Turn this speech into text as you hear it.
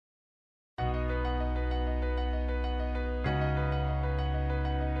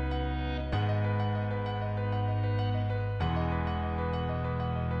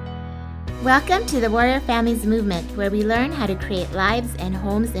Welcome to the Warrior Families Movement, where we learn how to create lives and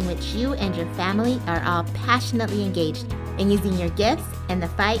homes in which you and your family are all passionately engaged in using your gifts in the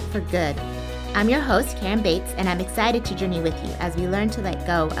fight for good. I'm your host, Karen Bates, and I'm excited to journey with you as we learn to let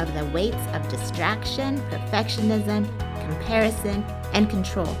go of the weights of distraction, perfectionism, comparison, and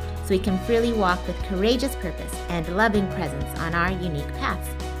control so we can freely walk with courageous purpose and loving presence on our unique paths.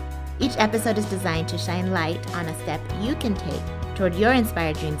 Each episode is designed to shine light on a step you can take toward your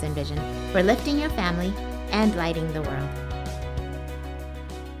inspired dreams and vision for lifting your family and lighting the world.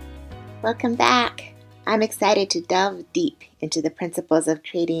 Welcome back. I'm excited to delve deep into the principles of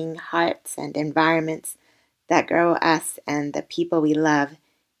creating hearts and environments that grow us and the people we love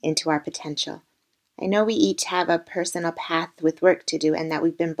into our potential. I know we each have a personal path with work to do and that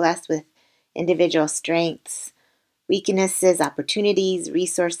we've been blessed with individual strengths, weaknesses, opportunities,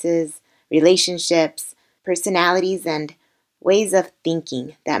 resources, relationships, personalities, and ways of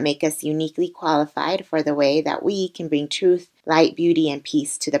thinking that make us uniquely qualified for the way that we can bring truth, light, beauty, and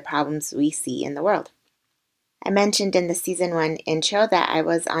peace to the problems we see in the world. I mentioned in the Season 1 intro that I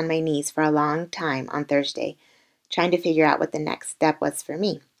was on my knees for a long time on Thursday, trying to figure out what the next step was for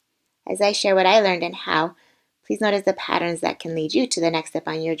me. As I share what I learned and how, please notice the patterns that can lead you to the next step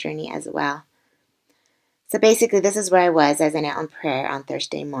on your journey as well. So basically, this is where I was as I knelt in prayer on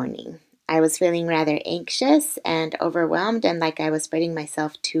Thursday morning. I was feeling rather anxious and overwhelmed and like I was spreading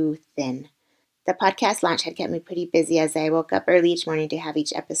myself too thin. The podcast launch had kept me pretty busy as I woke up early each morning to have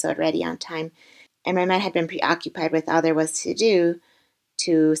each episode ready on time, and my mind had been preoccupied with all there was to do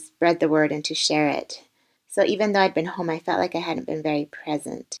to spread the word and to share it. So even though I'd been home, I felt like I hadn't been very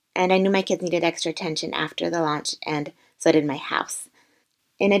present. And I knew my kids needed extra attention after the launch, and so did my house.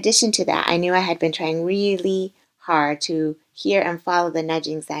 In addition to that, I knew I had been trying really hard to hear and follow the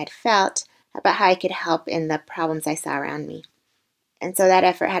nudgings I had felt about how I could help in the problems I saw around me. And so that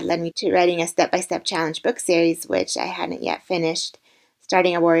effort had led me to writing a step-by-step challenge book series, which I hadn't yet finished,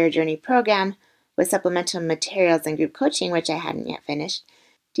 starting a Warrior Journey program with supplemental materials and group coaching, which I hadn't yet finished,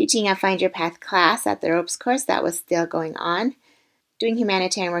 teaching a Find Your Path class at the Ropes course that was still going on, doing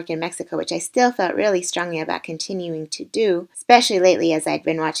humanitarian work in Mexico, which I still felt really strongly about continuing to do, especially lately as I'd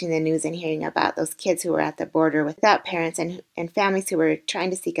been watching the news and hearing about those kids who were at the border without parents and families who were trying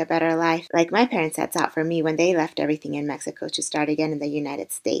to seek a better life, like my parents had sought for me when they left everything in Mexico to start again in the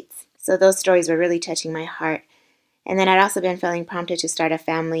United States. So those stories were really touching my heart. And then I'd also been feeling prompted to start a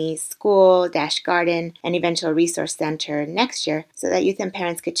family school, garden, and eventual resource center next year so that youth and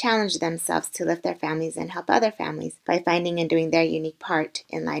parents could challenge themselves to lift their families and help other families by finding and doing their unique part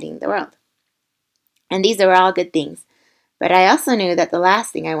in lighting the world. And these were all good things. But I also knew that the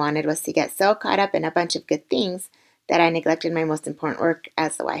last thing I wanted was to get so caught up in a bunch of good things that I neglected my most important work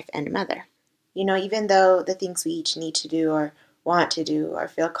as a wife and mother. You know, even though the things we each need to do or want to do or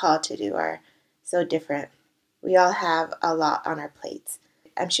feel called to do are so different, we all have a lot on our plates.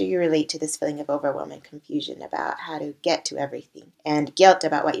 I'm sure you relate to this feeling of overwhelm and confusion about how to get to everything, and guilt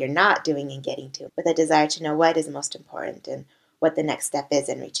about what you're not doing and getting to, with a desire to know what is most important and what the next step is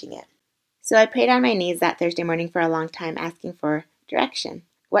in reaching it. So I prayed on my knees that Thursday morning for a long time, asking for direction.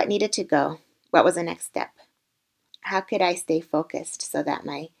 What needed to go? What was the next step? How could I stay focused so that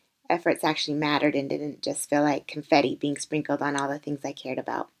my efforts actually mattered and didn't just feel like confetti being sprinkled on all the things I cared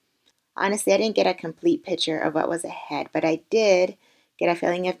about? Honestly, I didn't get a complete picture of what was ahead, but I did get a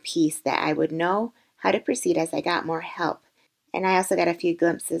feeling of peace that I would know how to proceed as I got more help. And I also got a few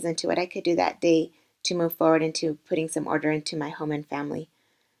glimpses into what I could do that day to move forward into putting some order into my home and family.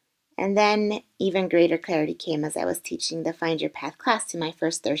 And then even greater clarity came as I was teaching the Find Your Path class to my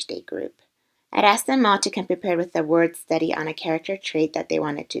first Thursday group. I'd asked them all to come prepared with a word study on a character trait that they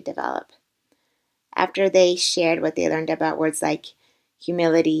wanted to develop. After they shared what they learned about words like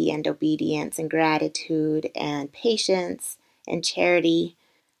humility and obedience and gratitude and patience and charity,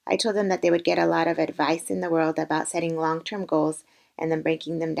 I told them that they would get a lot of advice in the world about setting long-term goals and then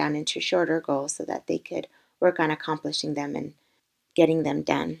breaking them down into shorter goals so that they could work on accomplishing them and getting them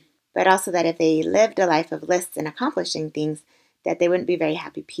done. But also that if they lived a life of lists and accomplishing things, that they wouldn't be very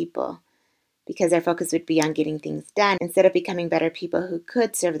happy people because their focus would be on getting things done instead of becoming better people who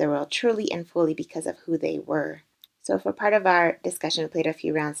could serve the world truly and fully because of who they were. So for part of our discussion, we played a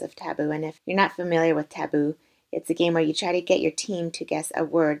few rounds of Taboo, and if you're not familiar with Taboo, it's a game where you try to get your team to guess a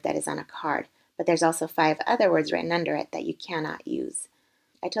word that is on a card, but there's also 5 other words written under it that you cannot use.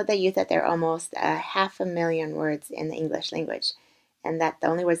 I told the youth that there are almost 500,000 words in the English language, and that the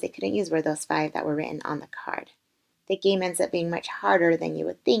only words they couldn't use were those 5 that were written on the card. The game ends up being much harder than you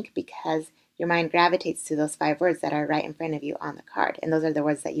would think because your mind gravitates to those 5 words that are right in front of you on the card, and those are the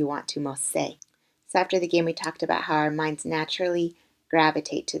words that you want to most say. So after the game, we talked about how our minds naturally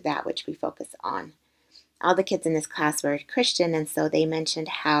gravitate to that which we focus on. All the kids in this class were Christian, and so they mentioned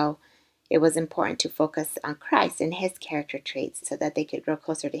how it was important to focus on Christ and his character traits so that they could grow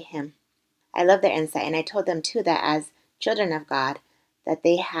closer to him. I love their insight, and I told them too that as children of God, that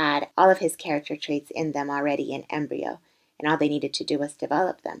they had all of his character traits in them already in embryo, and all they needed to do was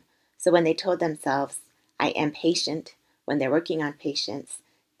develop them. So when they told themselves, I am patient, when they're working on patience,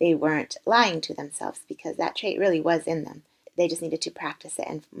 they weren't lying to themselves because that trait really was in them. They just needed to practice it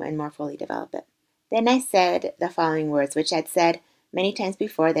and more fully develop it. Then I said the following words, which I'd said many times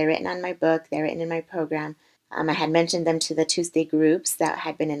before. They're written on my book, they're written in my program. I had mentioned them to the Tuesday groups that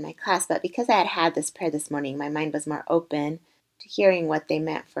had been in my class, but because I had this prayer this morning, my mind was more open to hearing what they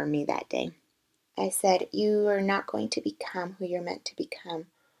meant for me that day. I said, you are not going to become who you're meant to become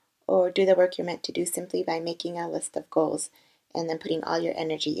or do the work you're meant to do simply by making a list of goals and then putting all your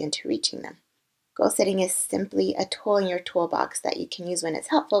energy into reaching them. Goal setting is simply a tool in your toolbox that you can use when it's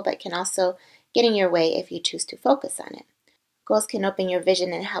helpful, but can also get in your way if you choose to focus on it. Goals can open your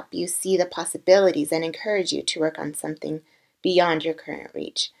vision and help you see the possibilities and encourage you to work on something beyond your current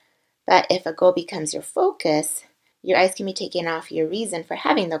reach. But if a goal becomes your focus, your eyes can be taken off your reason for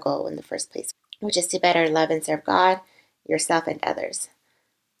having the goal in the first place, which is to better love and serve God, yourself, and others.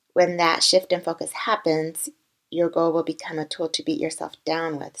 When that shift in focus happens, your goal will become a tool to beat yourself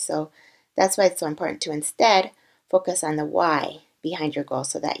down with. So that's why it's so important to instead focus on the why behind your goal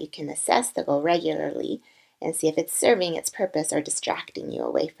so that you can assess the goal regularly and see if it's serving its purpose or distracting you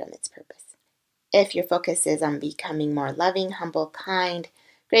away from its purpose. If your focus is on becoming more loving, humble, kind,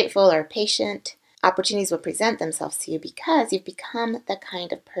 grateful, or patient, opportunities will present themselves to you because you've become the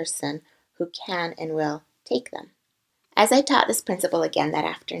kind of person who can and will take them. As I taught this principle again that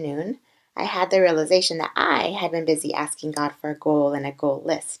afternoon, I had the realization that I had been busy asking God for a goal and a goal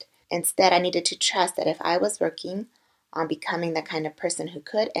list. Instead, I needed to trust that if I was working on becoming the kind of person who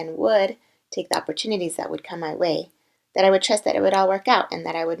could and would take the opportunities that would come my way, that I would trust that it would all work out and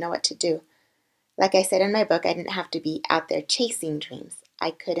that I would know what to do. Like I said in my book, I didn't have to be out there chasing dreams.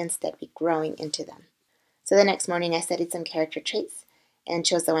 I could instead be growing into them. So the next morning, I studied some character traits and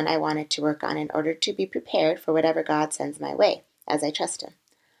chose the one I wanted to work on in order to be prepared for whatever God sends my way, as I trust him.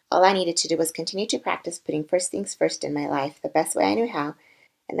 All I needed to do was continue to practice putting first things first in my life the best way I knew how,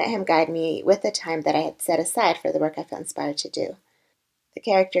 and let him guide me with the time that I had set aside for the work I felt inspired to do. The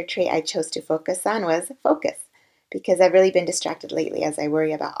character trait I chose to focus on was focus, because I've really been distracted lately as I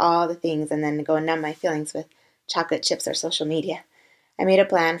worry about all the things and then go numb my feelings with chocolate chips or social media. I made a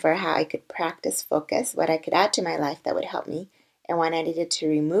plan for how I could practice focus, what I could add to my life that would help me, and what I needed to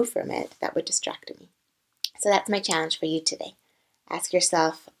remove from it that would distract me. So that's my challenge for you today. Ask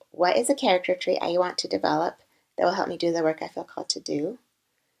yourself, what is a character trait I want to develop that will help me do the work I feel called to do?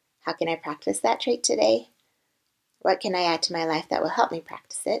 How can I practice that trait today? What can I add to my life that will help me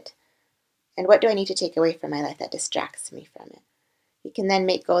practice it? And what do I need to take away from my life that distracts me from it? You can then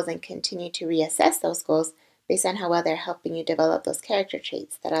make goals and continue to reassess those goals based on how well they're helping you develop those character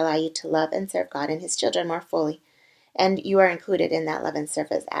traits that allow you to love and serve God and his children more fully. And you are included in that love and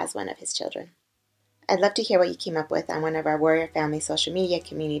service as one of his children. I'd love to hear what you came up with on one of our Warrior Family social media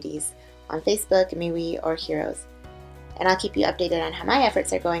communities on Facebook, MeWe, or Heroes. And I'll keep you updated on how my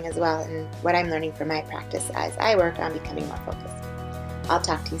efforts are going as well and what I'm learning from my practice as I work on becoming more focused. I'll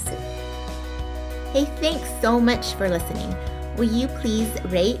talk to you soon. Hey, thanks so much for listening. Will you please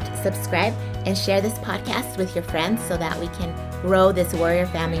rate, subscribe, and share this podcast with your friends so that we can grow this Warrior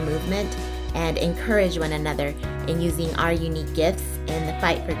Family movement and encourage one another in using our unique gifts in the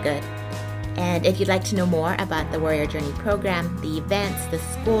fight for good. And if you'd like to know more about the Warrior Journey program, the events, the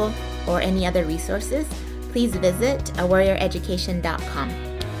school, or any other resources, please visit warrioreducation.com.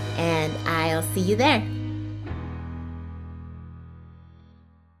 And I'll see you there.